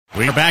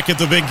We're back at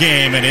the big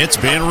game, and it's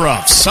been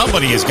rough.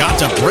 Somebody has got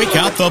to break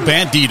out the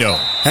Bandido.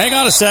 Hang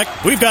on a sec.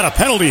 We've got a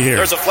penalty here.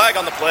 There's a flag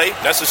on the play.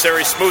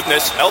 Necessary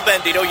smoothness. El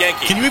Bandido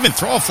Yankee. Can you even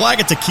throw a flag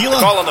at tequila?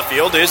 The call on the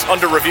field is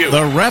under review.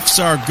 The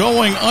refs are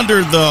going under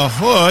the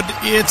hood.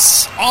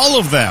 It's all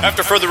of them.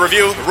 After further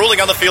review, the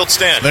ruling on the field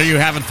stands. There you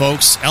have it,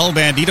 folks. El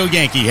Bandido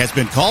Yankee has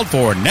been called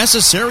for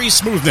necessary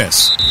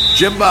smoothness.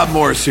 Jim Bob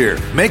Morris here.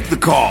 Make the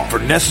call for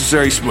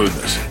necessary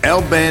smoothness.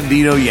 El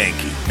Bandido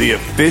Yankee, the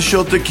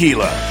official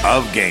tequila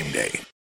of game day.